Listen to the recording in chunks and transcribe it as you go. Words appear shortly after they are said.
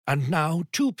And now,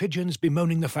 two pigeons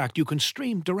bemoaning the fact you can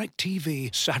stream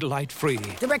DirecTV satellite-free.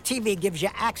 DirecTV gives you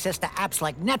access to apps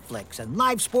like Netflix and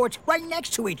live sports right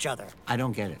next to each other. I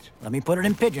don't get it. Let me put it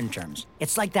in pigeon terms.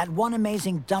 It's like that one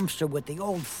amazing dumpster with the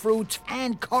old fruits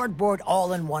and cardboard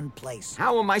all in one place.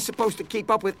 How am I supposed to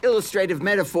keep up with illustrative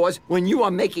metaphors when you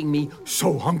are making me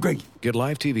so hungry? Get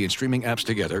live TV and streaming apps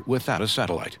together without a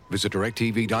satellite. Visit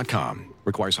DirecTV.com.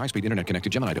 Requires high-speed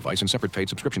internet-connected Gemini device and separate paid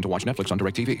subscription to watch Netflix on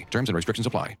DirecTV. Terms and restrictions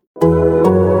apply.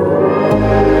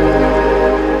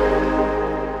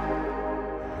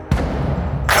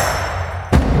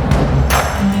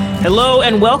 Hello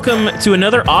and welcome to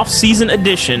another off-season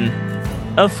edition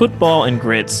of Football and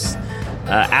Grits.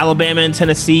 Alabama and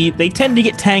Tennessee, they tend to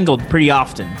get tangled pretty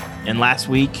often. And last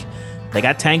week, they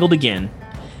got tangled again.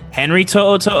 Henry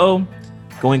To'oTo'o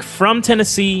going from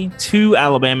Tennessee to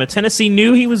Alabama. Tennessee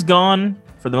knew he was gone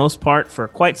for the most part for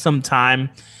quite some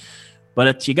time.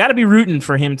 But you got to be rooting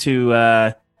for him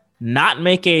to not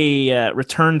make a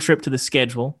return trip to the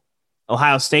schedule.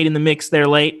 Ohio State in the mix there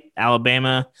late.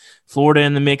 Alabama, Florida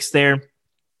in the mix there.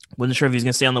 Wasn't sure if he's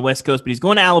going to stay on the West Coast, but he's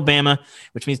going to Alabama,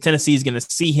 which means Tennessee is going to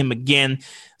see him again.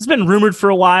 It's been rumored for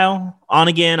a while, on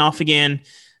again, off again,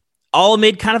 all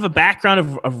amid kind of a background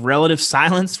of relative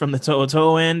silence from the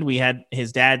To'oTo'o end. We had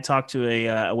his dad talk to a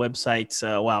website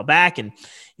a while back and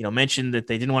mentioned that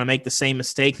they didn't want to make the same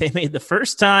mistake they made the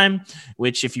first time,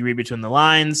 which if you read between the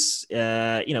lines,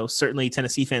 certainly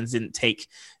Tennessee fans didn't take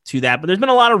to that. But there's been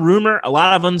a lot of rumor, a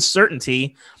lot of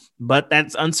uncertainty, but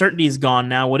that uncertainty is gone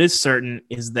now. What is certain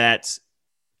is that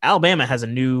Alabama has a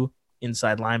new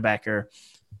inside linebacker.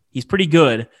 He's pretty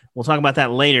good. We'll talk about that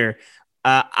later.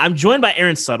 I'm joined by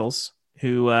Aaron Suttles,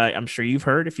 who I'm sure you've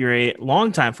heard if you're a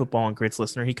longtime Football and Grits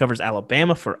listener. He covers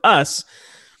Alabama for us.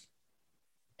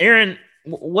 Aaron,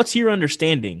 what's your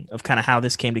understanding of kind of how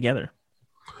this came together?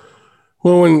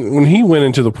 Well, when he went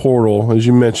into the portal, as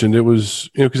you mentioned, it was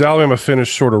because Alabama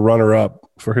finished sort of runner-up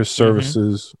for his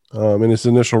services in his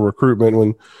initial recruitment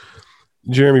when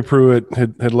Jeremy Pruitt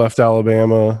had left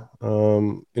Alabama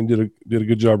and did a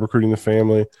good job recruiting the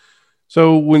family.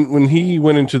 So when he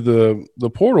went into the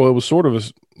portal, it was sort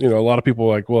of a lot of people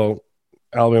were like, well,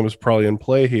 Alabama's probably in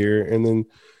play here, and then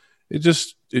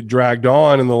it dragged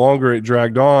on, and the longer it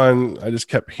dragged on, I just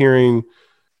kept hearing,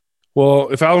 well,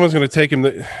 if Alabama's going to take him,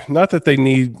 not that they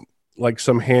need like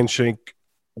some handshake,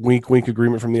 wink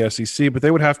agreement from the SEC, but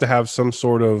they would have to have some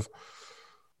sort of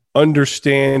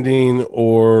understanding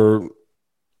or,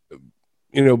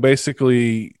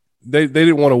 basically they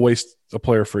didn't want to waste a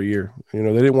player for a year. They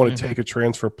didn't want to take a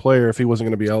transfer player if he wasn't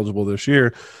going to be eligible this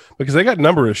year because they got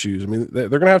number issues. I mean, they're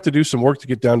going to have to do some work to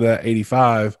get down to that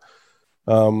 85.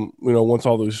 Once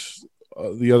all those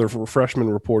the other freshmen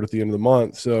report at the end of the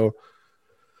month. So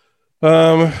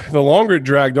the longer it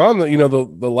dragged on,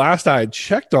 the last I had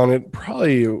checked on it,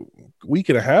 probably a week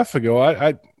and a half ago,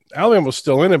 Alabama was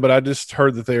still in it, but I just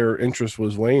heard that their interest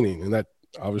was waning, and that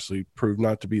obviously proved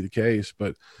not to be the case.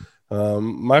 But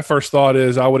my first thought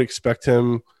is I would expect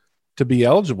him to be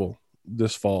eligible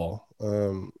this fall,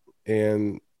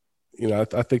 and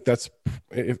I think that's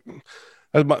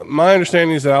my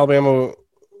understanding is that Alabama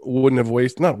wouldn't have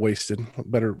not wasted,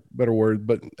 better word,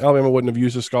 but Alabama wouldn't have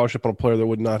used a scholarship on a player that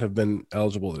would not have been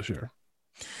eligible this year.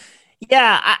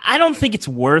 Yeah, I don't think it's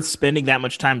worth spending that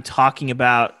much time talking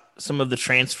about some of the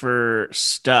transfer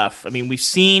stuff. I mean, we've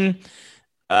seen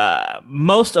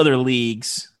most other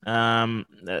leagues at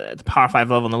the Power 5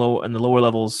 level and the lower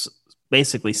levels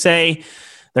basically say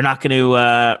they're not going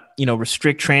to,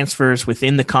 restrict transfers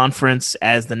within the conference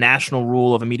as the national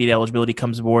rule of immediate eligibility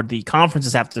comes aboard. The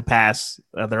conferences have to pass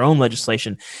their own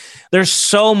legislation. There's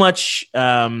so much,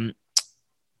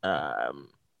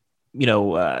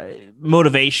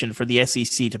 motivation for the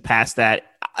SEC to pass that.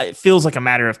 It feels like a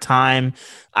matter of time.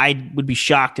 I would be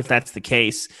shocked if that's the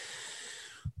case.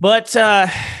 But,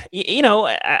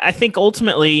 I think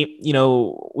ultimately,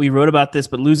 we wrote about this,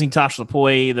 but losing Tosh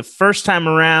Lupoi the first time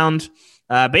around,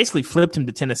 basically flipped him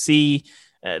to Tennessee.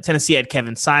 Tennessee had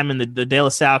Kevin Simon. The De La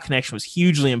Salle connection was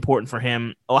hugely important for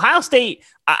him. Ohio State,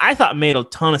 I thought made a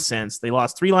ton of sense. They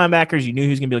lost 3 linebackers. You knew he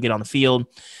was going to be able to get on the field.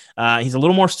 He's a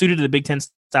little more suited to the Big Ten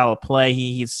style of play.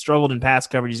 He's struggled in pass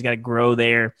coverage. He's got to grow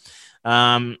there.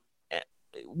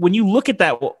 When you look at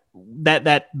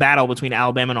that battle between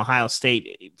Alabama and Ohio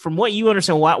State, from what you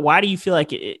understand, why do you feel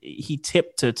like he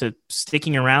tipped to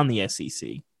sticking around the SEC?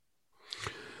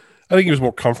 I think he was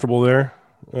more comfortable there.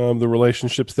 The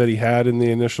relationships that he had in the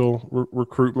initial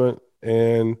recruitment,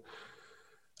 and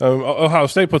Ohio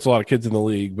State puts a lot of kids in the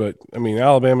league, but I mean,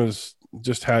 Alabama's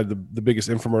just had the biggest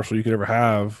infomercial you could ever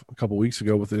have a couple weeks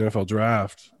ago with the NFL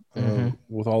draft,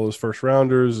 with all those first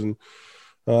rounders. And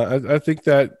I think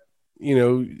that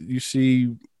you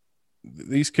see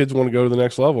these kids want to go to the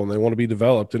next level and they want to be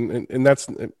developed. And that's,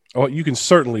 you can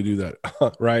certainly do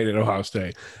that, right, at Ohio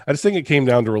State. I just think it came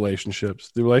down to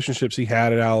relationships, the relationships he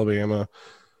had at Alabama.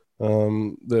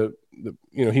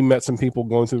 He met some people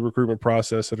going through the recruitment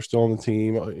process that are still on the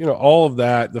team, all of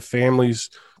that, the family's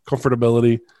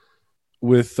comfortability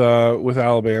with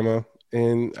Alabama.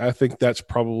 And I think that's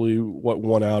probably what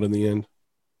won out in the end.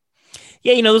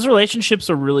 Yeah, those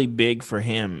relationships are really big for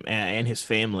him and his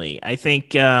family. I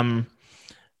think, I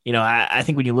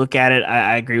think when you look at it,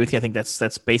 I agree with you. I think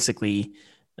that's basically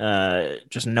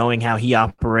just knowing how he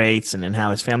operates and how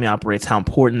his family operates, how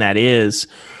important that is.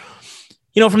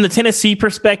 From the Tennessee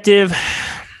perspective,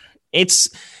 it's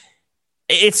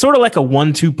sort of like a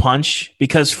 1-2 punch,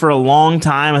 because for a long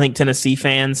time, I think Tennessee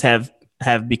fans have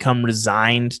become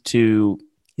resigned to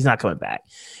he's not coming back.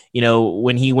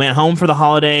 When he went home for the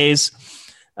holidays,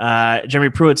 Jeremy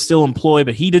Pruitt's still employed,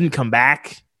 but he didn't come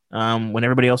back. When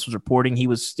everybody else was reporting, he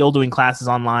was still doing classes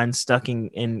online, stuck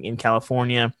in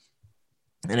California.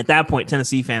 And at that point,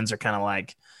 Tennessee fans are kind of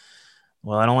like,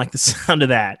 well, I don't like the sound of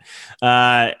that.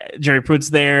 Jerry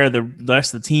Pruitt's there. The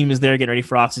rest of the team is there getting ready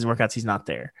for off-season workouts. He's not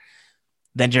there.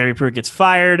 Then Jerry Pruitt gets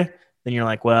fired. Then you're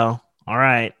like, well, all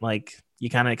right. Like, you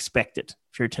kind of expect it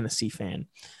if you're a Tennessee fan.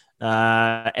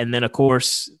 And then, of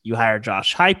course, you hire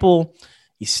Josh Heupel.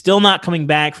 He's still not coming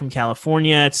back from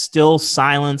California. It's still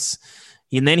silence.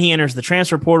 And then he enters the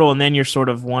transfer portal, and then you're sort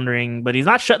of wondering, but he's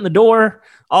not shutting the door,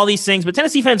 all these things. But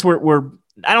Tennessee fans were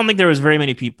I don't think there was very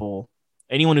many people,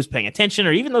 anyone who's paying attention,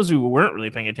 or even those who weren't really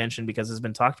paying attention because it's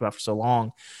been talked about for so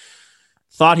long,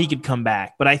 thought he could come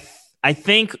back. But I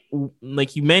think,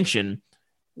 like you mentioned,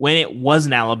 when it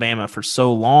wasn't Alabama for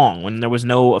so long, when there was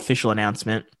no official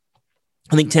announcement,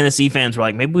 I think Tennessee fans were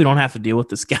like, maybe we don't have to deal with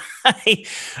this guy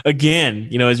again,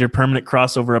 as your permanent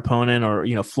crossover opponent,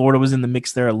 or, Florida was in the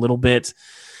mix there a little bit.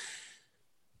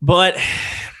 But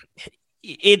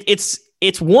it's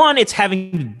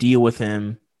having to deal with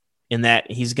him in that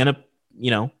he's going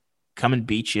to, come and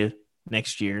beat you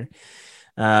next year.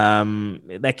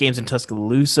 That game's in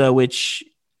Tuscaloosa, which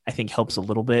I think helps a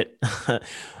little bit.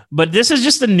 But this is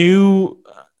just a new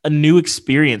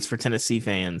experience for Tennessee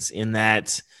fans, in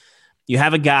that you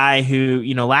have a guy who,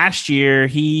 last year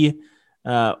he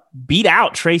beat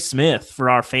out Trey Smith for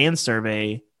our fan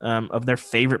survey of their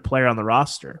favorite player on the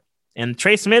roster. And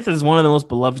Trey Smith is one of the most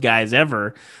beloved guys ever,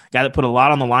 a guy that put a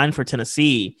lot on the line for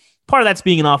Tennessee. Part of that's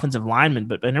being an offensive lineman,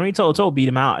 but Henry To'oTo'o beat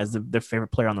him out as their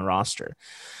favorite player on the roster.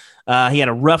 He had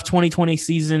a rough 2020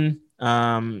 season,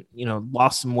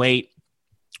 lost some weight,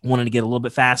 wanted to get a little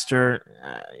bit faster.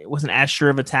 Wasn't as sure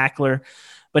of a tackler,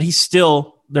 but he's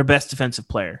still their best defensive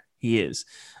player. He is,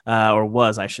 or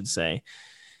was, I should say.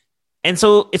 And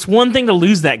so it's one thing to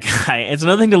lose that guy. It's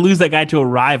another thing to lose that guy to a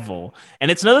rival.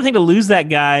 And it's another thing to lose that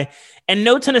guy. And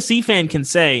no Tennessee fan can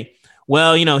say,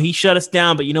 well, he shut us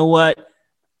down, but you know what?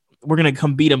 We're going to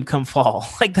come beat him come fall.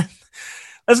 Like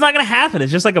that's not going to happen.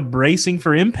 It's just like a bracing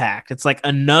for impact. It's like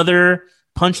another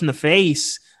punch in the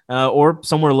face or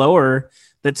somewhere lower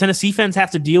that Tennessee fans have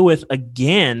to deal with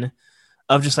again,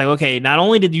 of just like, okay, not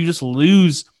only did you just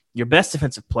lose your best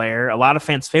defensive player, a lot of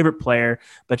fans' favorite player,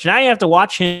 but now you have to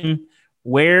watch him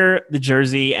wear the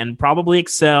jersey and probably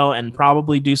excel and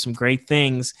probably do some great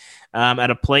things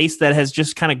at a place that has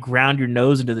just kind of ground your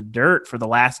nose into the dirt for the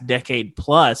last decade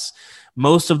plus.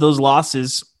 Most of those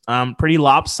losses pretty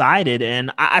lopsided,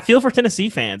 and I feel for Tennessee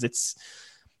fans. It's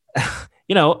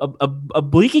a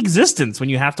bleak existence when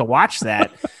you have to watch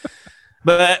that.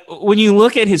 But when you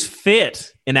look at his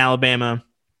fit in Alabama,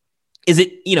 is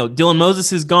it, Dylan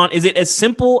Moses is gone? Is it as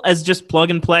simple as just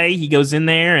plug and play? He goes in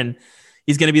there and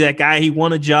he's going to be that guy. He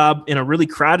won a job in a really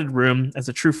crowded room as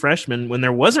a true freshman when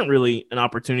there wasn't really an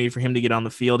opportunity for him to get on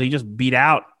the field. He just beat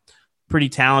out pretty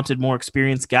talented, more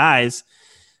experienced guys.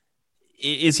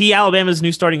 Is he Alabama's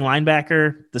new starting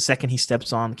linebacker the second he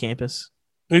steps on campus?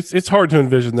 It's hard to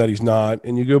envision that he's not.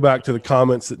 And you go back to the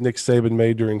comments that Nick Saban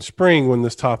made during spring when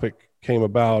this topic came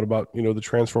about the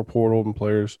transfer portal and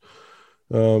players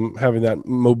having that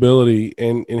mobility.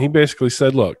 And he basically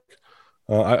said, look,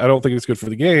 I don't think it's good for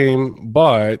the game,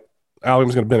 but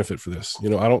Alabama's going to benefit for this.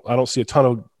 I don't see a ton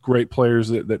of great players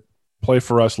that play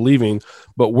for us leaving,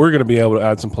 but we're going to be able to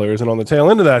add some players. And on the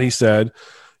tail end of that, he said,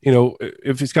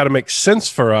 if it's got to make sense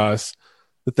for us,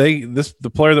 that the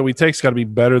player that we take's got to be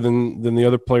better than the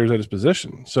other players at his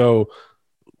position. So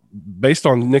based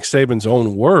on Nick Saban's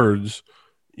own words,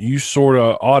 you sort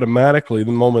of automatically,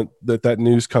 the moment that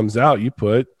news comes out, you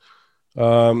put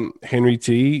Henry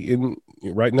T in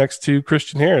right next to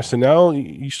Christian Harris. And now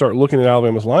you start looking at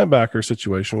Alabama's linebacker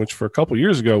situation, which for a couple of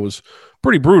years ago was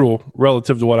pretty brutal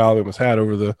relative to what Alabama's had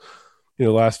over the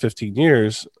last 15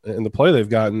 years and the play they've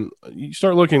gotten, you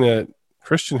start looking at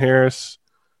Christian Harris,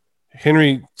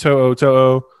 Henry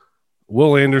To'o,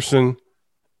 Will Anderson,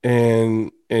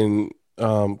 and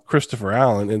Christopher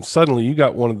Allen, and suddenly you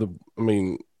got one of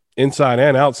the, inside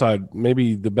and outside,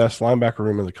 maybe the best linebacker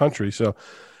room in the country. So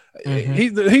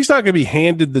he's not going to be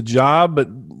handed the job, but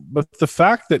the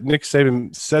fact that Nick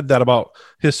Saban said that about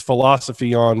his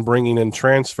philosophy on bringing in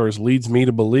transfers leads me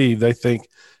to believe they think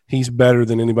he's better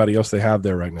than anybody else they have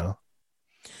there right now.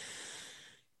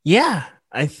 Yeah,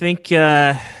 I think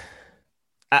there's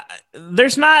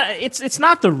not. It's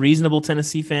not the reasonable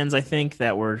Tennessee fans, I think,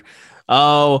 that were,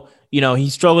 he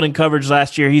struggled in coverage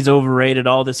last year, he's overrated,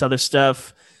 all this other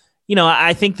stuff.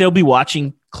 I think they'll be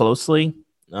watching closely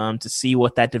to see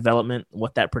what that development,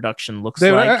 what that production looks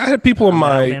like. I had people in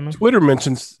my Alabama Twitter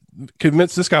mentions trying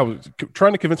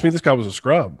to convince me this guy was a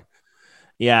scrub.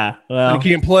 Yeah, well, he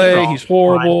can't play. He's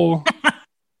horrible.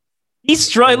 He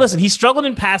struggled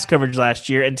in pass coverage last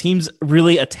year, and teams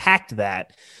really attacked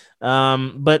that.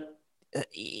 But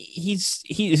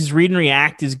his read and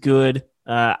react is good.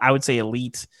 I would say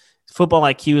elite. Football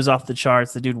IQ is off the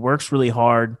charts. The dude works really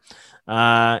hard.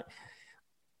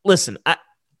 Listen,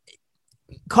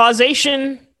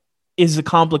 causation is a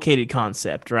complicated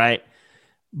concept, right?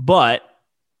 But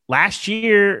last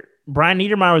year, Brian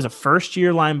Niedermeyer was a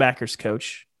first-year linebackers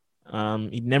coach.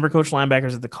 He'd never coached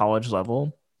linebackers at the college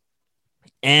level.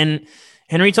 And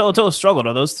Henry To'oTo'o struggled.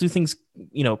 Are those two things,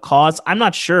 cause? I'm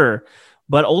not sure.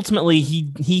 But ultimately,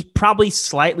 he probably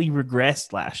slightly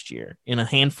regressed last year in a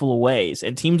handful of ways.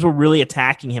 And teams were really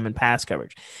attacking him in pass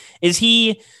coverage. Is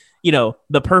he,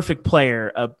 the perfect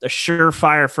player, a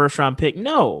surefire first-round pick?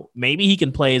 No. Maybe he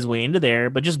can play his way into there.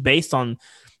 But just based on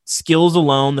skills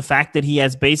alone, the fact that he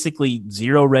has basically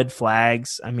zero red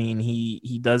flags.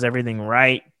 He does everything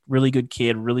right. Really good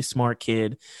kid, really smart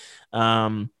kid.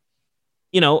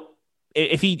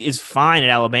 If he is fine at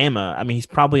Alabama, he's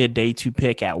probably a day 2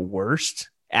 pick at worst.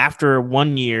 After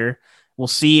 1 year, we'll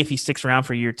see if he sticks around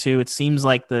for year 2. It seems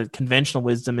like the conventional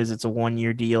wisdom is it's a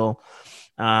 1-year deal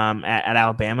at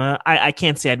Alabama. I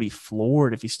can't say I'd be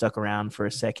floored if he stuck around for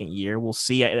a second year. We'll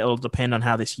see. It'll depend on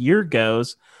how this year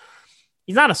goes.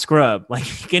 He's not a scrub.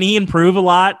 Can he improve a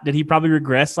lot? Did he probably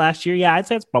regress last year? Yeah, I'd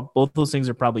say both those things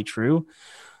are probably true.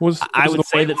 I would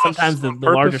say that sometimes the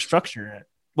larger structure.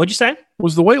 What'd you say?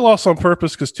 Was the weight loss on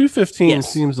purpose? Because 215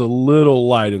 seems a little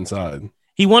light inside.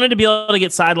 He wanted to be able to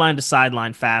get sideline to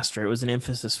sideline faster. It was an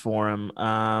emphasis for him.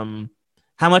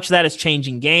 How much of that is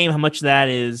changing game? How much of that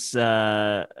is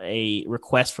a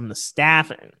request from the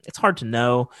staff? It's hard to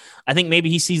know. I think maybe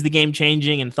he sees the game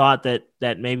changing and thought that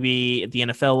maybe at the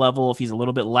NFL level, if he's a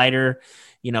little bit lighter,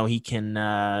 he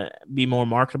can be more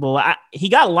marketable. He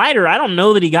got lighter. I don't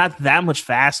know that he got that much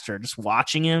faster. Just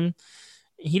watching him,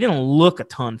 he didn't look a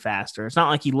ton faster. It's not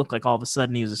like he looked like all of a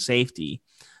sudden he was a safety.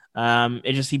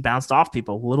 He bounced off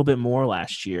people a little bit more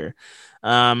last year.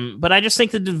 But I just think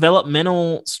the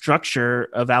developmental structure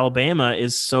of Alabama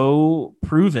is so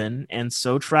proven and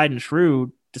so tried and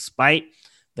true, despite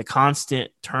the constant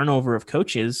turnover of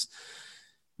coaches,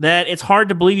 that it's hard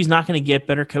to believe he's not going to get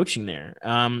better coaching there.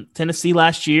 Tennessee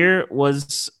last year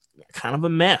was kind of a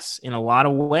mess in a lot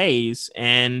of ways,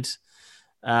 and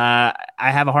I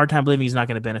have a hard time believing he's not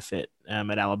going to benefit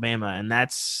at Alabama, and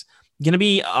that's going to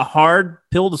be a hard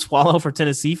pill to swallow for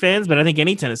Tennessee fans, but I think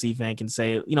any Tennessee fan can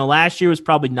say, last year was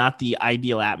probably not the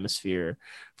ideal atmosphere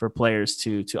for players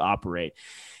to operate.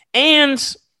 And,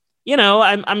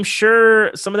 I'm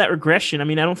sure some of that regression,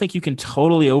 I don't think you can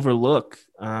totally overlook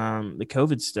the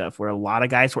COVID stuff where a lot of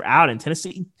guys were out, and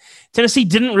Tennessee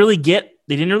didn't really get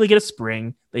a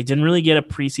spring. They didn't really get a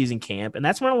preseason camp. And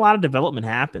that's when a lot of development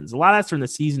happens. A lot of that's from the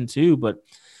season too, but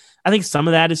I think some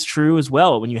of that is true as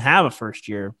well. When you have a first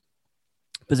year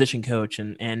position coach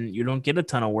and you don't get a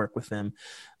ton of work with them,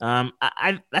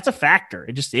 that's a factor.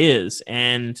 It just is.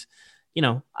 And,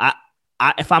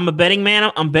 if I'm a betting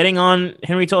man, I'm betting on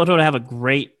Henry To'oTo'o to have a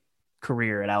great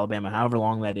career at Alabama, however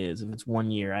long that is. If it's 1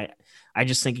 year, I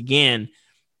just think, again,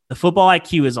 the football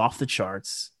IQ is off the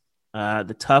charts.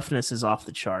 The toughness is off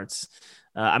the charts.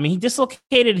 He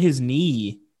dislocated his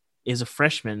knee as a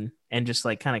freshman and just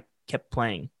kind of kept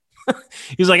playing.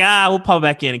 He was like, we'll pop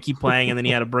back in and keep playing. And then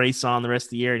he had a brace on the rest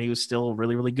of the year and he was still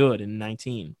really, really good in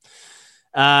 19.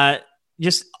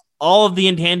 Just all of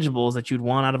the intangibles that you'd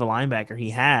want out of a linebacker he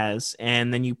has.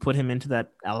 And then you put him into that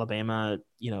Alabama,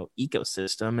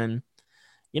 ecosystem. And,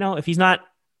 if he's not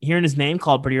hearing his name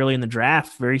called pretty early in the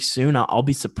draft very soon, I'll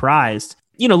be surprised.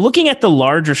 Looking at the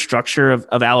larger structure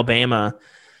of Alabama,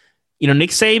 Nick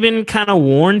Saban kind of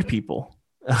warned people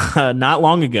not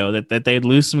long ago that they'd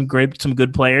lose some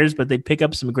good players, but they'd pick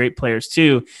up some great players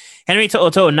too. Henry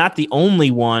To'oTo'o, not the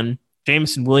only one.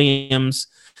 Jameson Williams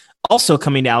also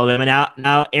coming to Alabama.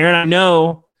 Now, Aaron, I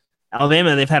know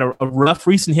Alabama, they've had a rough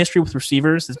recent history with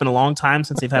receivers. It's been a long time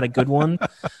since they've had a good one.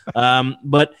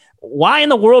 But why in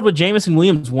the world would Jameson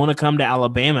Williams want to come to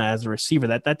Alabama as a receiver?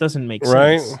 That doesn't make sense.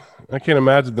 Right? I can't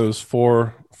imagine those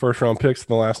 4 first-round picks in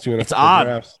the last 2 It's odd.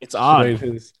 drafts. It's odd.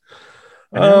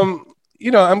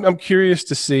 I'm curious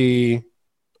to see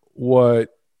what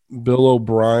Bill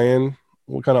O'Brien,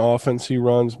 what kind of offense he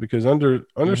runs, because under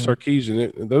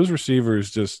Sarkisian, those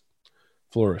receivers just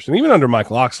flourished, and even under Mike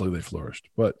Locksley, they flourished.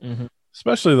 But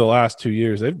especially the last 2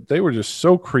 years, they were just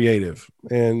so creative,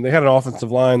 and they had an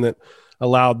offensive line that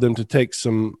allowed them to take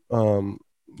some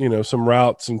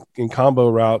routes and combo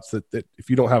routes that if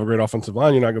you don't have a great offensive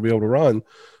line, you're not going to be able to run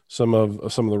some of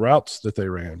the routes that they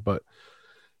ran. But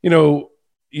you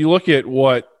look at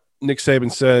what Nick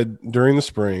Saban said during the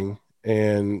spring,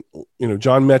 and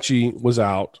John Mechie was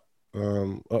out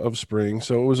of spring,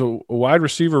 so it was a wide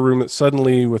receiver room that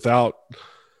suddenly,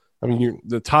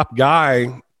 the top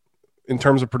guy in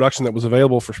terms of production that was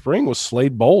available for spring was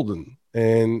Slade Bolden,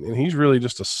 and he's really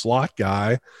just a slot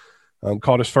guy.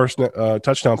 Caught his first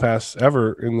touchdown pass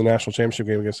ever in the national championship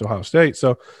game against Ohio State.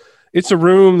 So it's a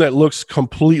room that looks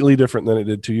completely different than it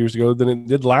did 2 years ago, than it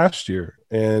did last year.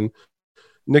 And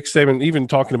Nick Saban, even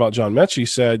talking about John Mechie,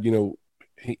 said,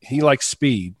 he likes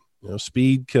speed.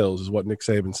 Speed kills is what Nick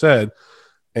Saban said.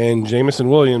 And Jameson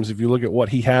Williams, if you look at what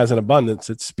he has in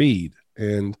abundance, it's speed.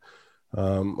 And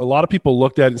a lot of people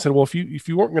looked at it and said, well, if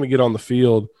you weren't going to get on the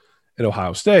field at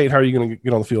Ohio State, how are you going to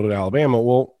get on the field at Alabama?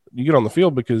 Well, you get on the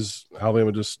field because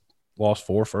Alabama just lost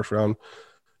 4 first-round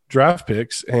draft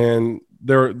picks, and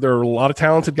there are a lot of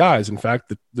talented guys. In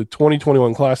fact, the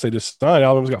 2021 class they just signed,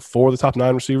 Alabama's got 4 of the top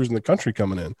 9 receivers in the country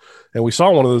coming in. And we saw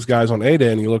one of those guys on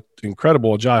A-Day, and he looked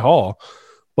incredible, Jai Hall.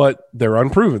 But they're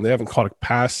unproven. They haven't caught a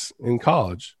pass in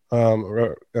college.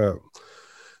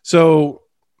 So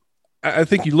I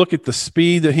think you look at the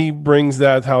speed that he brings,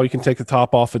 how he can take the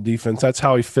top off of defense. That's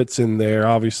how he fits in there.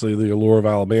 Obviously, the allure of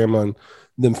Alabama and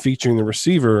them featuring the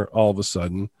receiver all of a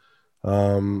sudden.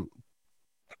 For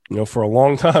a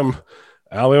long time,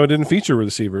 Alabama didn't feature a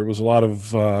receiver. It was a lot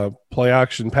of play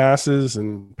action passes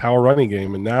and power running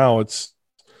game. And now it's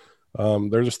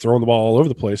they're just throwing the ball all over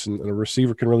the place, and a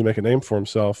receiver can really make a name for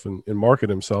himself and market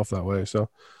himself that way. So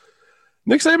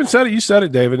Nick Saban said it. You said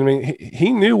it, David. I mean,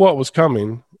 he knew what was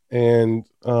coming, and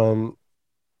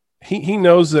he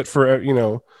knows that for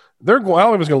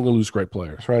Alabama's going to lose great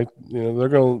players, right?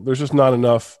 There's just not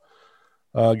enough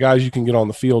guys you can get on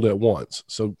the field at once.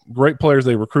 So great players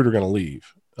they recruit are going to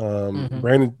leave.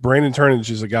 Brandon Turnage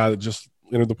is a guy that just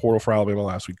entered the portal for Alabama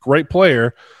last week. Great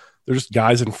player. There's just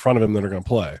guys in front of him that are going to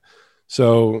play.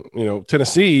 So,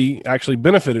 Tennessee actually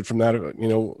benefited from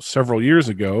that, several years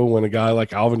ago when a guy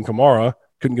like Alvin Kamara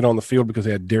couldn't get on the field because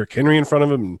they had Derrick Henry in front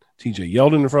of him and TJ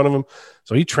Yeldon in front of him.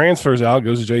 So he transfers out,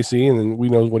 goes to JC, and then we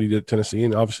know what he did at Tennessee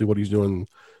and obviously what he's doing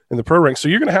in the pro ranks. So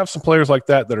you're going to have some players like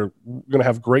that are going to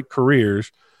have great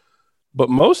careers. But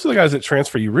most of the guys that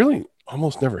transfer, you really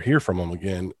almost never hear from them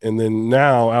again. And then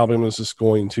now Alabama is just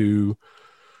going to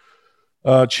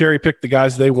cherry pick the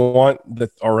guys they want that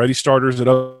are already starters at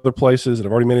other places, that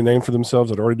have already made a name for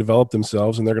themselves, that already developed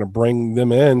themselves, and they're going to bring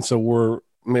them in. So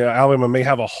Alabama may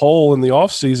have a hole in the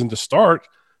offseason to start.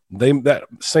 That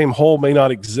same hole may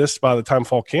not exist by the time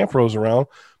fall camp rolls around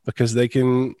because they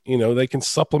can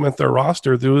supplement their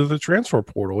roster through the transfer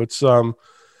portal. It's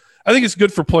I think it's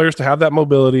good for players to have that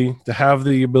mobility, to have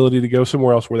the ability to go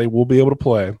somewhere else where they will be able to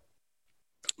play.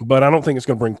 But I don't think it's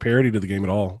going to bring parity to the game at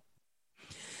all.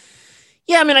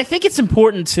 Yeah, I mean, I think it's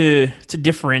important to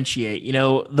differentiate.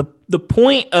 The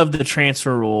point of the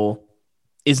transfer rule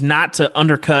is not to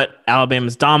undercut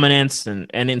Alabama's dominance and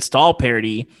install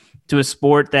parity to a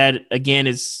sport that, again,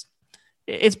 it's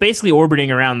basically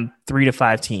orbiting around 3 to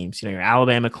 5 teams. Your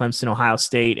Alabama, Clemson, Ohio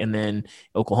State, and then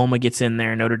Oklahoma gets in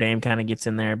there. Notre Dame kind of gets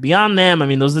in there. Beyond them, I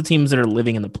mean, those are the teams that are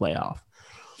living in the playoff.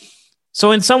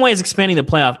 So in some ways, expanding the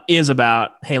playoff is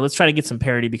about, hey, let's try to get some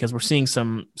parity because we're seeing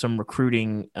some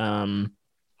recruiting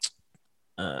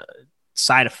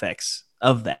side effects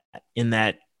of that, in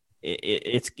that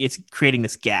it's creating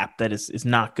this gap that is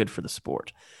not good for the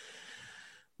sport.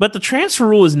 But the transfer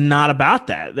rule is not about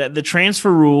that. The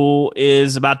transfer rule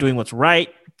is about doing what's right,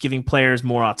 giving players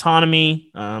more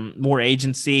autonomy, more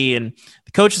agency, and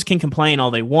the coaches can complain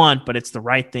all they want, but it's the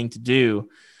right thing to do.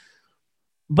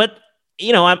 But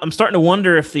I'm starting to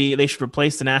wonder if they should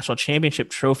replace the national championship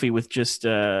trophy with just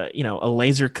a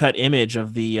laser cut image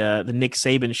of the Nick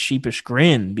Saban sheepish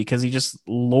grin, because he just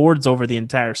lords over the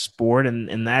entire sport,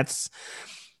 and that's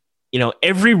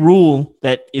every rule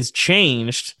that is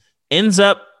changed ends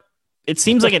up. It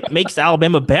seems like it makes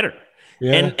Alabama better.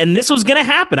 Yeah. And this was going to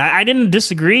happen. I didn't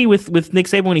disagree with Nick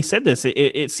Saban when he said this.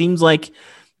 It seems like,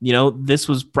 this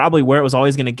was probably where it was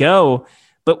always going to go.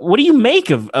 But what do you make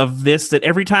of this, that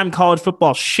every time college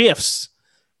football shifts,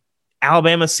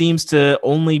 Alabama seems to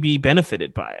only be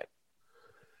benefited by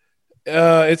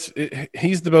it?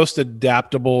 He's the most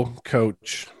adaptable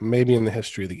coach maybe in the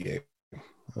history of the game.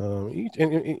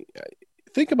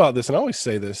 Think about this, and I always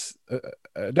say this,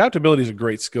 adaptability is a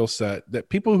great skill set that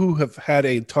people who have had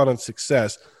a ton of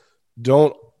success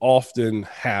don't often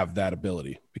have that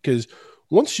ability, because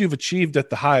once you've achieved at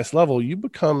the highest level, you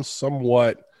become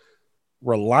somewhat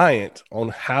reliant on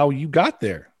how you got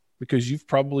there, because you've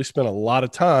probably spent a lot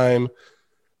of time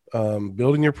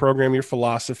building your program, your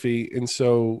philosophy. And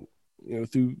so,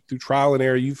 through trial and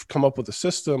error, you've come up with a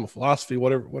system, a philosophy,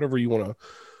 whatever you want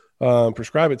to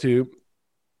prescribe it to,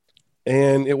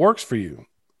 and it works for you.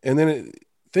 And then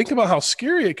think about how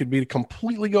scary it could be to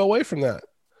completely go away from that,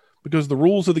 because the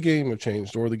rules of the game have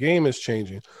changed or the game is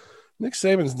changing. Nick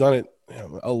Saban's done it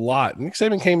a lot. Nick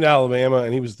Saban came to Alabama,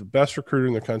 and he was the best recruiter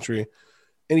in the country,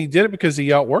 and he did it because he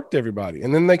outworked everybody.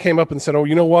 And then they came up and said, "Oh,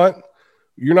 you know what?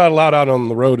 You're not allowed out on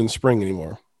the road in spring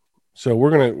anymore. So we're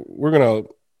gonna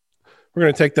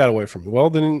take that away from you." Well,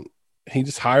 then he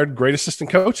just hired great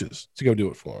assistant coaches to go do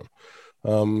it for him.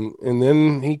 And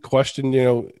then he questioned,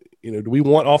 do we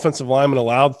want offensive linemen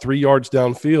allowed 3 yards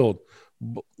downfield,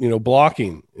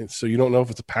 blocking? And so you don't know if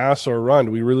it's a pass or a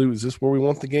run. Is this where we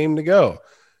want the game to go?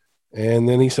 And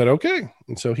then he said, okay.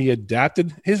 And so he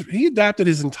adapted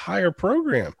his entire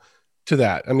program to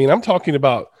that. I mean, I'm talking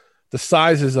about the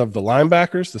sizes of the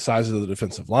linebackers, the sizes of the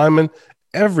defensive linemen,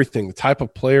 everything, the type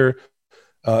of player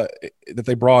that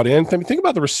they brought in. I mean, think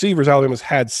about the receivers Alabama's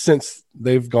had since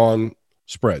they've gone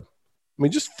spread. I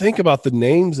mean, just think about the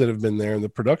names that have been there in the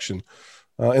production.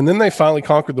 And then they finally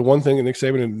conquered the one thing that Nick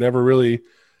Saban had never really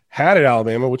had at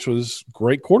Alabama, which was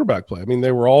great quarterback play. I mean,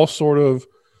 they were all sort of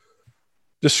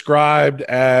described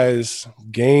as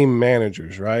game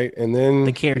managers, right? And then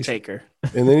the caretaker.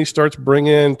 And then he starts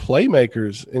bringing in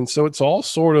playmakers. And so it's all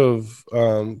sort of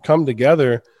come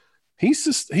together.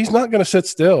 He's not going to sit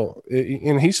still.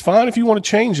 And he's fine if you want to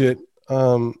change it.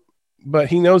 But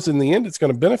he knows in the end it's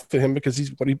going to benefit him because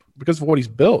of what he's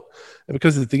built, and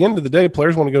because at the end of the day,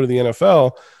 players want to go to the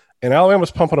NFL, and Alabama's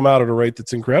pumping them out at a rate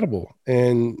that's incredible.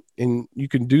 And you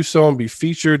can do so and be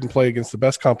featured and play against the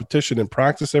best competition and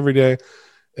practice every day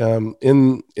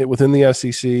within the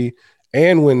SEC,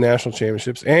 and win national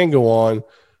championships and go on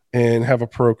and have a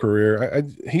pro career.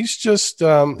 He's just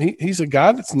he's a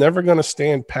guy that's never going to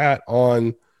stand pat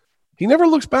on. He never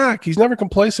looks back. He's never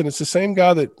complacent. It's the same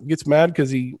guy that gets mad because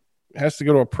he has to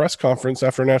go to a press conference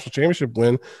after a national championship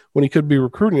win when he could be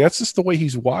recruiting. That's just the way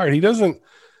he's wired. He doesn't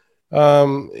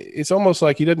it's almost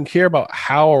like he doesn't care about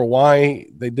how or why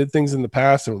they did things in the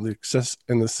past and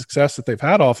the success that they've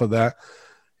had off of that.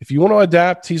 If you want to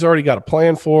adapt, he's already got a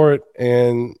plan for it.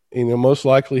 And, most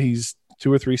likely he's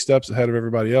 2 or 3 steps ahead of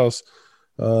everybody else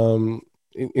in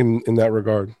that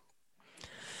regard.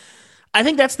 I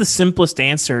think that's the simplest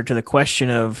answer to the question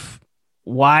of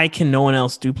why can no one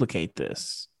else duplicate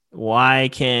this? Why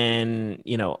can,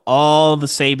 all the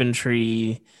Saban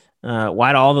tree,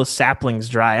 why do all those saplings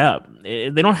dry up? They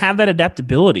don't have that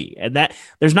adaptability, and that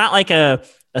there's not like a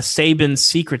Saban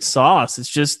secret sauce. It's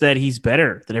just that he's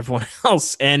better than everyone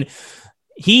else. And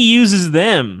he uses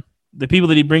them, the people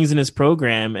that he brings in his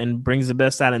program, and brings the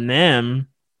best out in them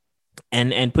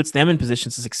and puts them in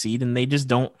positions to succeed. And they just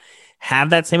don't have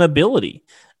that same ability.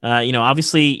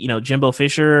 Obviously, Jimbo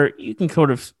Fisher, you can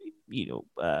sort of,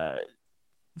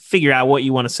 figure out what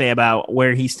you want to say about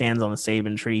where he stands on the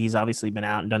Saban tree. He's obviously been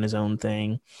out and done his own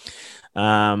thing.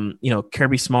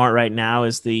 Kirby Smart right now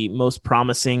is the most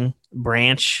promising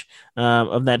branch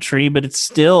of that tree, but it's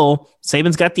still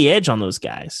Saban's got the edge on those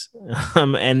guys.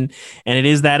 And it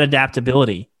is that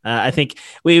adaptability. I think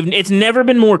it's never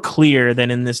been more clear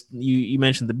than in this. You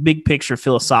mentioned the big picture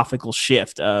philosophical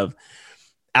shift of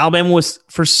Alabama was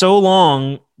for so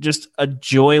long just a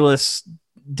joyless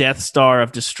Death Star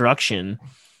of destruction.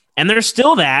 And they're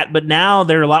still that, but now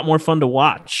they're a lot more fun to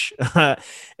watch.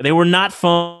 They were not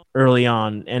fun early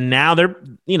on, and now they're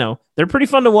pretty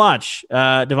fun to watch.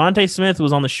 Devontae Smith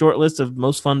was on the short list of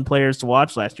most fun players to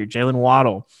watch last year. Jalen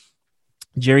Waddle,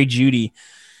 Jerry Jeudy,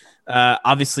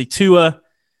 obviously Tua.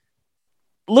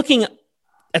 Looking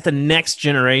at the next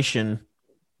generation,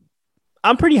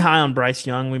 I'm pretty high on Bryce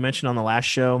Young. We mentioned on the last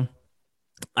show.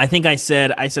 I think I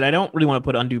said I don't really want to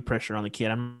put undue pressure on the kid.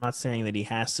 I'm not saying that he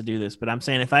has to do this, but I'm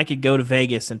saying if I could go to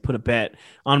Vegas and put a bet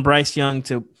on Bryce Young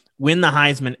to win the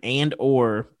Heisman and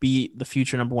or be the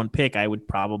future number 1 pick, I would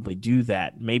probably do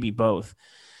that. Maybe both.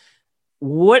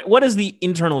 What is the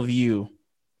internal view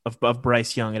of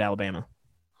Bryce Young at Alabama?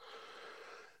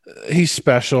 He's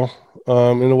special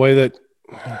in a way that,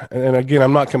 and again,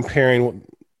 I'm not comparing.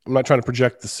 I'm not trying to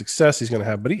project the success he's going to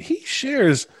have, but he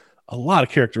shares a lot of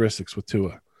characteristics with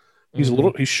Tua. He's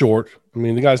he's short. I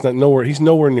mean, the guy's he's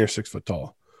nowhere near 6 foot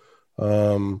tall.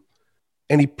 And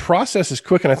he processes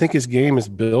quick. And I think his game is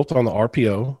built on the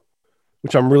RPO,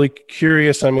 which I'm really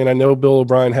curious. I mean, I know Bill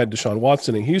O'Brien had Deshaun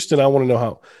Watson in Houston. I want to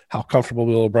know how comfortable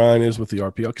Bill O'Brien is with the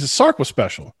RPO, because Sark was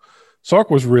special. Sark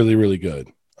was really, really good.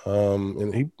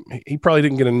 And he probably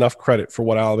didn't get enough credit for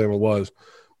what Alabama was,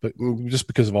 but just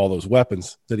because of all those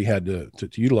weapons that he had to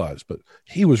utilize. But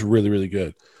he was really, really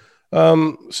good.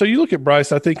 So you look at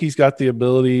Bryce, I think he's got the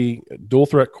ability, dual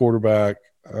threat quarterback,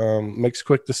 makes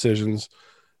quick decisions,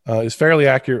 is fairly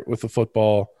accurate with the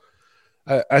football.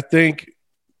 I think,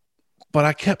 but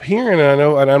I kept hearing, and I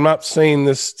know, and I'm not saying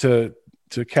this to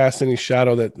cast any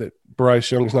shadow that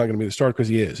Bryce Young is not going to be the starter, because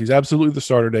he is. He's absolutely the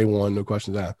starter day one, no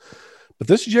questions asked. But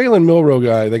this Jalen Milroe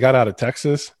guy they got out of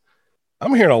Texas,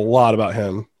 I'm hearing a lot about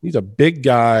him. He's a big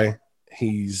guy.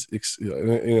 He's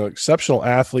exceptional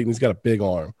athlete, and he's got a big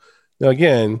arm. Now,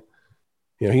 again,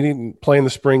 he didn't play in the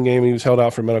spring game. He was held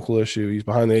out for a medical issue. He's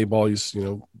behind the 8 ball. He's,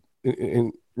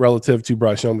 in relative to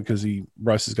Bryce Young, because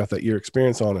Bryce has got that year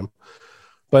experience on him.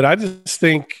 But I just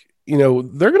think, they're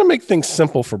going to make things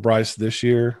simple for Bryce this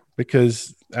year,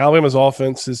 because Alabama's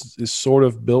offense is sort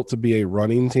of built to be a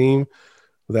running team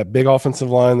with that big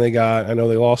offensive line they got. I know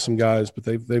they lost some guys, but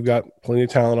they've got plenty of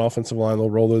talent offensive line.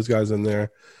 They'll roll those guys in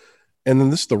there. And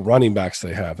then this is the running backs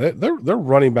they have. Their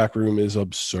running back room is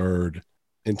absurd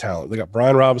in talent. They got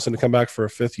Brian Robinson to come back for a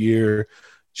 5th year.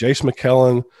 Jace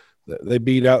McKellen, they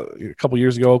beat out a couple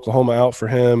years ago, Oklahoma out for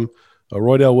him.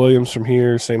 Roydell Williams from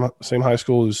here, same high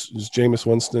school as Jameis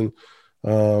Winston.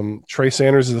 Trey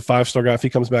Sanders is a 5-star guy if he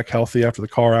comes back healthy after the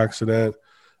car accident.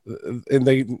 And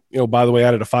they, by the way,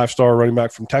 added a 5-star running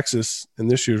back from Texas in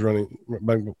this year's running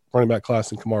back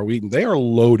class in Kamar Wheaton. They are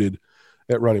loaded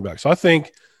at running back. So I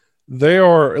think they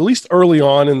are, at least early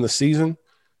on in the season,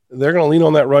 they're going to lean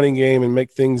on that running game and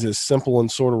make things as simple and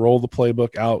sort of roll the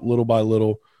playbook out little by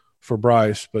little for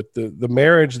Bryce. But the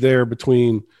marriage there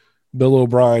between Bill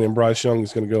O'Brien and Bryce Young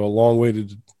is going to go a long way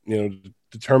to,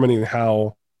 determining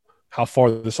how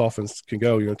far this offense can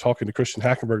go. Talking to Christian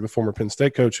Hackenberg, the former Penn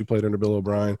State coach who played under Bill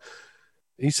O'Brien,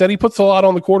 he said he puts a lot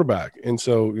on the quarterback. And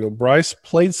so, Bryce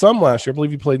played some last year. I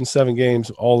believe he played in 7 games,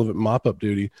 all of it mop-up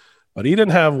duty. But he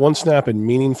didn't have one snap in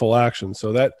meaningful action.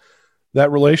 So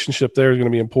that relationship there is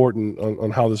going to be important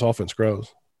on how this offense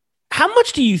grows. How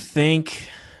much do you think,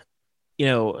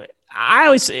 I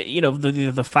always say, the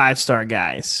 5-star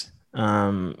guys,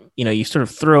 you sort of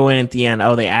throw in at the end,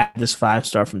 they add this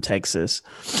 5-star from Texas.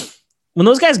 When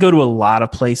those guys go to a lot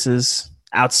of places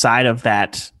outside of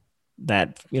that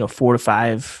 4 to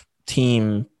 5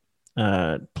 team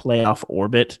playoff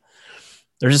orbit,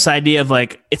 there's this idea of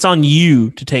it's on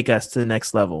you to take us to the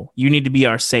next level. You need to be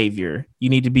our savior. You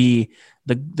need to be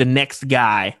the next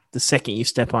guy the second you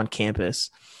step on campus.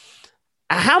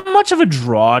 How much of a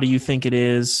draw do you think it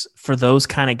is for those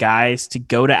kind of guys to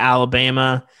go to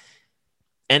Alabama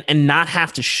and not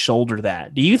have to shoulder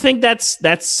that? Do you think that's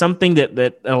something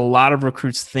that a lot of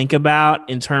recruits think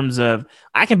about in terms of,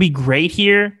 I can be great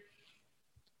here,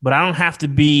 but I don't have to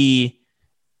be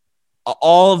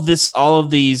all of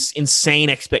these insane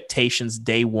expectations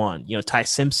day one? Ty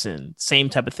Simpson, same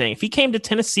type of thing. If he came to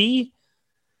Tennessee,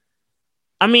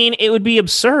 it would be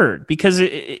absurd, because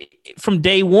from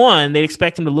day one, they'd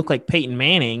expect him to look like Peyton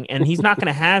Manning, and he's not going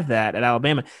to have that at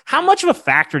Alabama. How much of a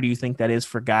factor do you think that is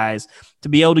for guys to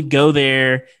be able to go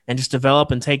there and just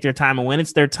develop and take their time? And when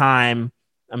it's their time,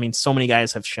 so many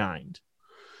guys have shined.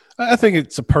 I think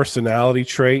it's a personality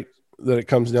trait that it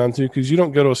comes down to, because you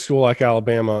don't go to a school like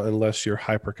Alabama unless you're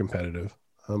hyper competitive.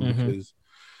 And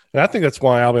I think that's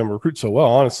why Alabama recruits so well,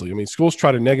 honestly. Schools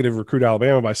try to negative recruit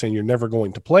Alabama by saying you're never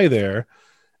going to play there.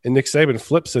 And Nick Saban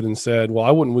flips it and said, well, I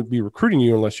wouldn't be recruiting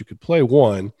you unless you could play,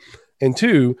 1. And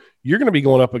 2, you're going to be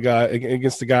going up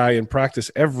against a guy in practice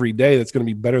every day that's going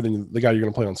to be better than the guy you're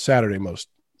going to play on Saturday most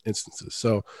instances.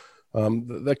 So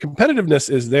the competitiveness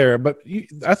is there. But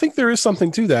I think there is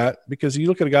something to that, because you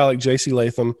look at a guy like J.C.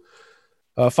 Latham,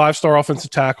 a 5-star offensive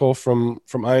tackle from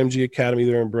IMG Academy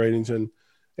there in Bradenton.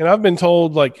 And I've been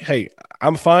told, hey,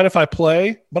 I'm fine if I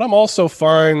play, but I'm also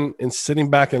fine in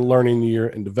sitting back and learning a year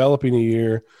and developing a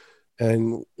year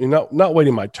and not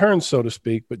waiting my turn, so to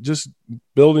speak, but just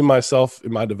building myself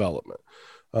in my development.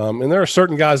 And there are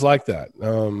certain guys like that.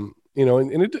 And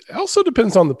it also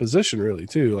depends on the position, really,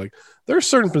 too. Like, there are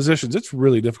certain positions it's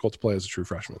really difficult to play as a true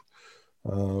freshman.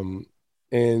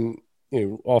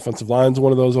 Offensive line's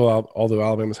one of those, although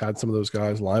Alabama's had some of those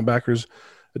guys. Linebackers,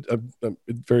 a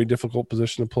very difficult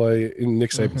position to play in Nick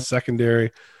Saban's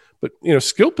secondary. But,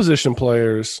 skill position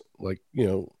players like,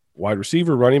 wide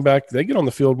receiver, running back, they get on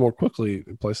the field more quickly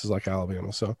in places like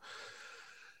Alabama. So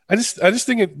I just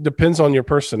think it depends on your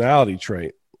personality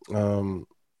trait. A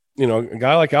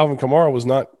guy like Alvin Kamara was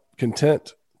not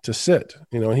content to sit.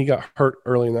 He got hurt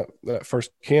early in that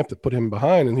first camp that put him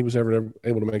behind, and he was never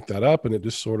able to make that up. And it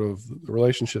just the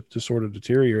relationship just sort of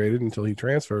deteriorated until he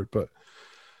transferred. But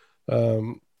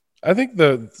I think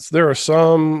there are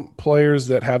some players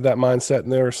that have that mindset,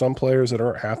 and there are some players that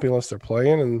aren't happy unless they're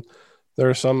playing. And there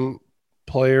are some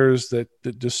players that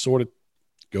just sort of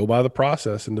go by the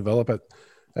process and develop at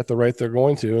the rate they're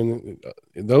going to. And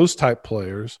those type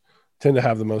players tend to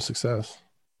have the most success.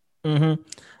 Mm-hmm.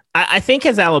 I think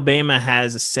as Alabama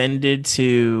has ascended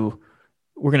to,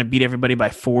 we're going to beat everybody by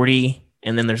 40,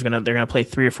 and then they're going to play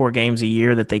 3 or 4 games a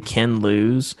year that they can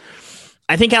lose.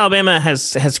 I think Alabama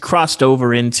has crossed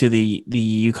over into the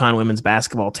UConn women's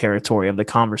basketball territory of the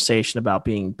conversation about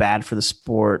being bad for the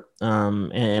sport,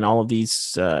 and all of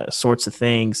these sorts of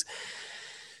things.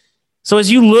 So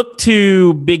as you look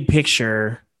to big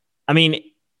picture, I mean,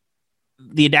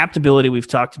 the adaptability we've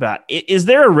talked about, is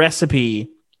there a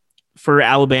recipe for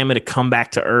Alabama to come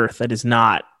back to earth that is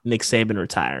not Nick Saban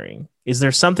retiring? Is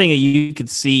there something that you could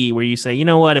see where you say, you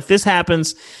know what, if this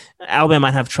happens, Alabama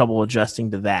might have trouble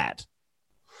adjusting to that?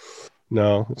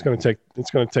 No, it's going to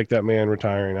take that man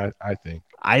retiring. I think.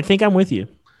 I think I'm with you.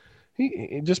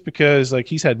 He just because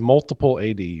he's had multiple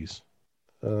ADs.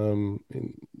 One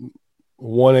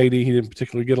AD he didn't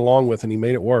particularly get along with, and he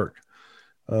made it work.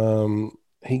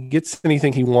 He gets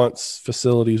anything he wants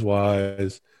facilities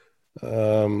wise.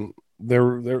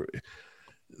 There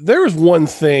is one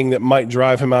thing that might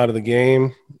drive him out of the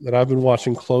game that I've been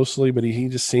watching closely, but he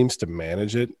just seems to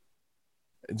manage it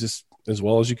just as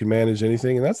well as you can manage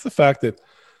anything. And that's the fact that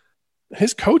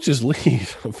his coaches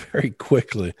leave very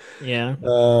quickly. Yeah.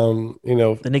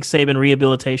 The Nick Saban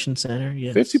Rehabilitation Center.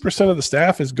 Yes. 50% of the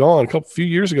staff is gone. A few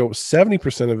years ago, it was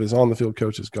 70% of his on-the-field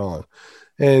coaches gone.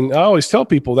 And I always tell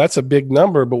people that's a big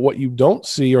number, but what you don't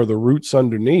see are the roots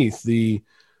underneath. The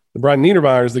Brian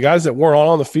Niedermeyers, the guys that weren't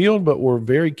on the field but were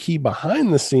very key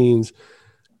behind the scenes.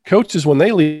 Coaches, when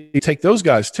they leave, take those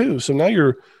guys too. So now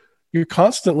you're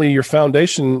constantly, your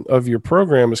foundation of your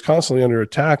program is constantly under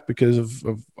attack because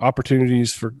of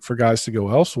opportunities for guys to go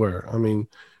elsewhere. I mean,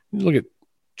 you look at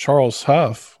Charles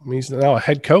Huff. I mean, he's now a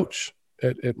head coach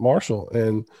at Marshall,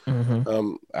 and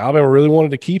Alabama really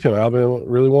wanted to keep him. Alabama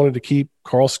really wanted to keep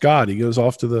Carl Scott. He goes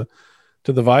off to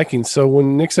the Vikings. So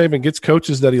when Nick Saban gets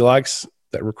coaches that he likes,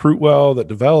 that recruit well, that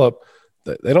develop,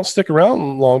 they don't stick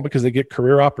around long because they get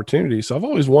career opportunities. So I've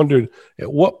always wondered,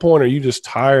 at what point are you just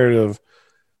tired of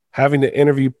having to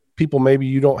interview people maybe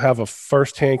you don't have a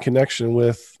firsthand connection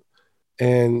with,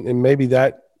 and maybe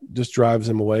that just drives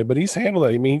him away. But he's handled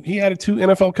it. I mean, he added 2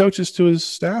 NFL coaches to his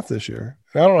staff this year.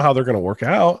 And I don't know how they're going to work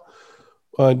out,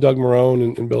 Doug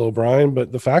Marrone and Bill O'Brien,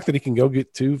 but the fact that he can go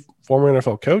get 2 former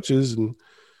NFL coaches and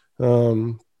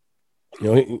Bill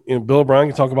O'Brien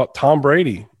can talk about Tom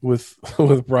Brady with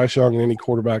Bryce Young and any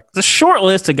quarterback. It's a short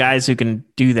list of guys who can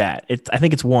do that. I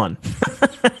think it's one.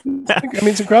 I mean,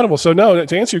 it's incredible. So, no,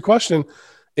 to answer your question,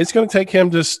 it's going to take him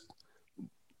just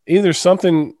either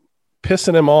something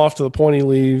pissing him off to the point he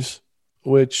leaves,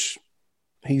 which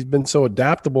he's been so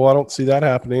adaptable, I don't see that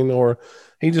happening, or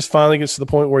he just finally gets to the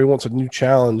point where he wants a new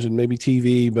challenge and maybe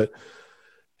TV, but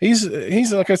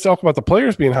He's like I talk about the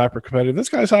players being hyper competitive. This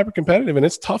guy's hyper competitive, and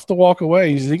it's tough to walk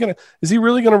away. Is he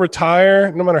really going to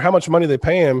retire, no matter how much money they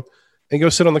pay him, and go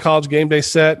sit on the college game day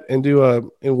set and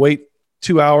wait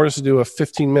 2 hours to do a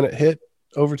 15-minute hit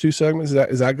over 2 segments?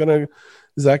 Is that going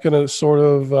to sort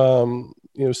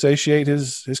of satiate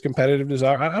his competitive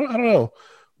desire? I don't know,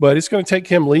 but it's going to take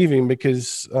him leaving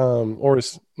because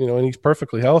and he's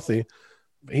perfectly healthy.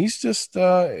 He's just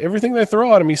everything they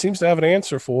throw at him, he seems to have an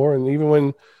answer for. And even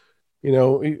when,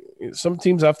 some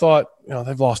teams I've thought,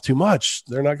 they've lost too much,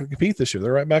 they're not going to compete this year.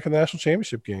 They're right back in the national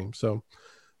championship game. So,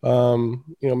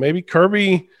 maybe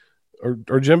Kirby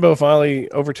or Jimbo finally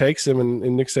overtakes him and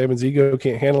Nick Saban's ego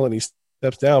can't handle it and he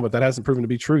steps down, but that hasn't proven to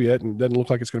be true yet. And doesn't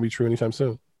look like it's going to be true anytime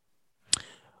soon.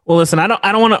 Well, listen, I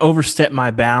don't want to overstep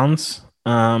my bounds.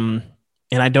 And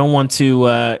I don't want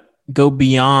to, go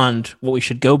beyond what we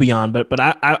should go beyond, but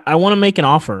I want to make an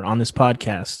offer on this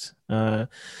podcast.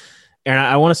 And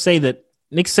I want to say that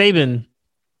Nick Saban,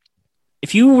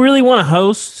 if you really want to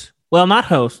host, well, not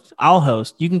host, I'll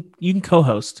host. You can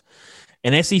co-host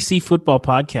an SEC football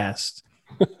podcast.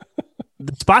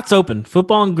 The spot's open.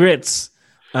 Football and Grits.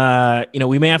 We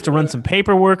may have to run some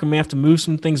paperwork. We may have to move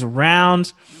some things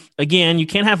around. Again, you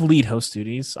can't have lead host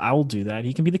duties. I will do that.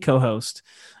 He can be the co-host.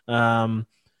 But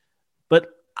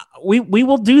we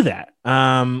will do that.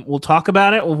 We'll talk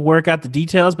about it. We'll work out the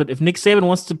details. But if Nick Saban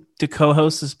wants to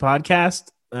co-host this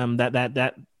podcast,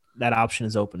 that option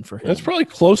is open for him. It's probably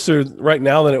closer right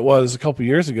now than it was a couple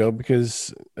years ago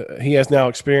because he has now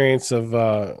experience of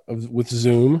with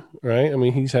Zoom, right? I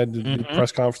mean, he's had to do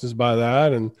press conferences by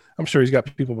that, and I'm sure he's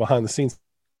got people behind the scenes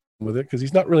with it because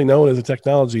he's not really known as a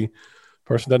technology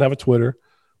person. Doesn't have a Twitter,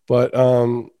 but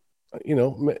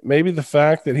maybe the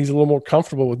fact that he's a little more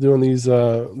comfortable with doing these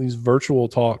virtual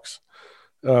talks,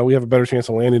 we have a better chance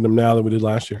of landing them now than we did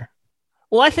last year.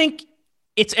 Well, I think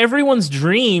it's everyone's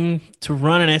dream to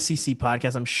run an SEC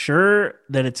podcast. I'm sure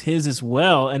that it's his as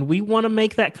well, and we want to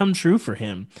make that come true for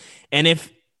him. And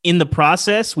if in the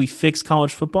process we fix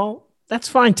college football, that's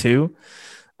fine too.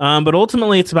 But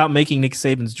ultimately, it's about making Nick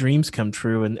Saban's dreams come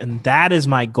true, and that is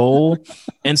my goal.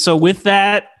 And so with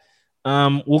that,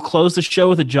 we'll close the show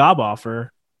with a job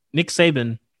offer. Nick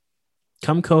Saban,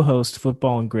 come co-host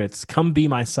Football and Grits. Come be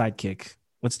my sidekick.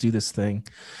 Let's do this thing.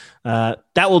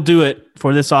 That will do it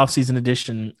for this offseason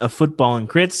edition of Football and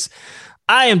Grits.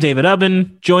 I am David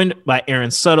Ubben, joined by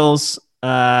Aaron Suttles.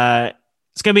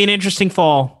 It's going to be an interesting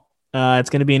fall. It's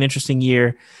going to be an interesting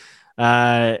year.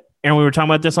 Aaron, we were talking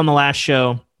about this on the last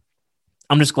show.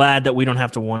 I'm just glad that we don't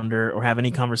have to wonder or have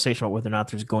any conversation about whether or not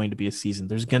there's going to be a season.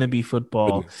 There's going to be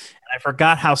football. And I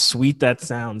forgot how sweet that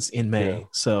sounds in May. Yeah.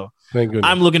 So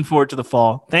I'm looking forward to the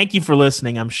fall. Thank you for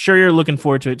listening. I'm sure you're looking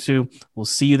forward to it too. We'll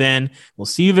see you then. We'll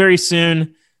see you very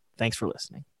soon. Thanks for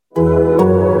listening.